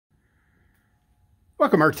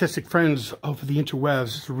Welcome, artistic friends of the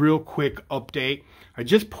interwebs. Just a real quick update. I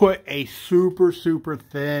just put a super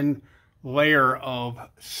thin layer of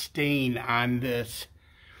stain on this.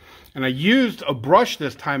 And I used a brush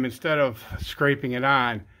this time instead of scraping it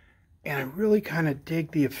on. And I really kind of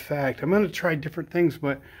dig the effect. I'm going to try different things,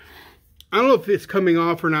 but I don't know if it's coming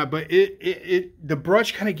off or not, but the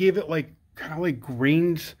brush kind of gave it kind of like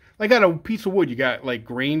grains. Like on a piece of wood, you got like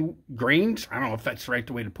grains. I don't know if that's the right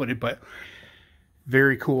way to put it, but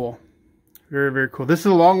very cool. Very cool. This is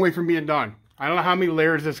a long way from being done. I don't know how many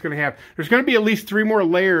layers it's going to have. There's going to be at least 3 more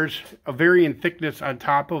layers of varying thickness on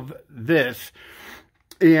top of this.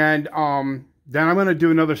 And then I'm going to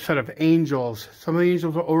do another set of angels. Some of the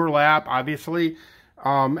angels will overlap, obviously.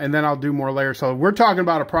 And then I'll do more layers. So we're talking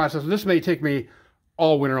about a process. This may take me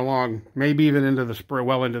all winter long. Maybe even into the spring,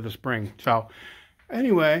 well into the spring. So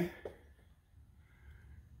anyway,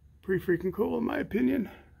 pretty freaking cool in my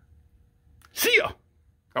opinion. See ya.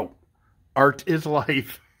 Oh, art is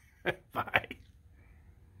life. Bye.